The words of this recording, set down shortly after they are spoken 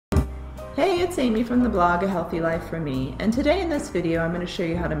Hey, it's Amy from the blog A Healthy Life for Me, and today in this video I'm going to show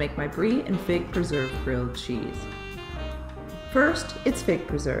you how to make my Brie and fig preserve grilled cheese. First, it's fig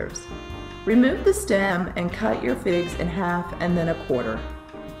preserves. Remove the stem and cut your figs in half and then a quarter.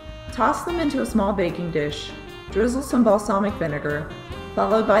 Toss them into a small baking dish, drizzle some balsamic vinegar,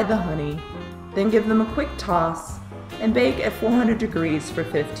 followed by the honey, then give them a quick toss and bake at 400 degrees for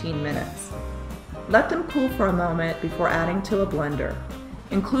 15 minutes. Let them cool for a moment before adding to a blender,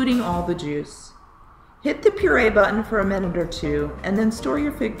 including all the juice. Hit the puree button for a minute or two and then store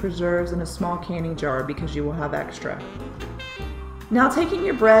your fig preserves in a small canning jar because you will have extra. Now taking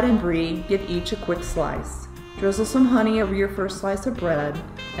your bread and brie, give each a quick slice. Drizzle some honey over your first slice of bread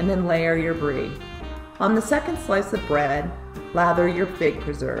and then layer your brie. On the second slice of bread, lather your fig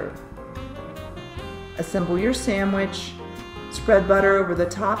preserve. Assemble your sandwich, spread butter over the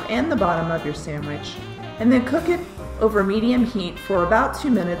top and the bottom of your sandwich, and then cook it over medium heat for about 2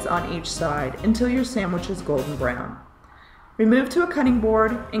 minutes on each side until your sandwich is golden brown. Remove to a cutting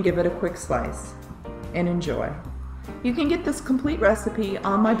board and give it a quick slice. And enjoy. You can get this complete recipe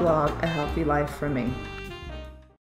on my blog, A Healthy Life for Me.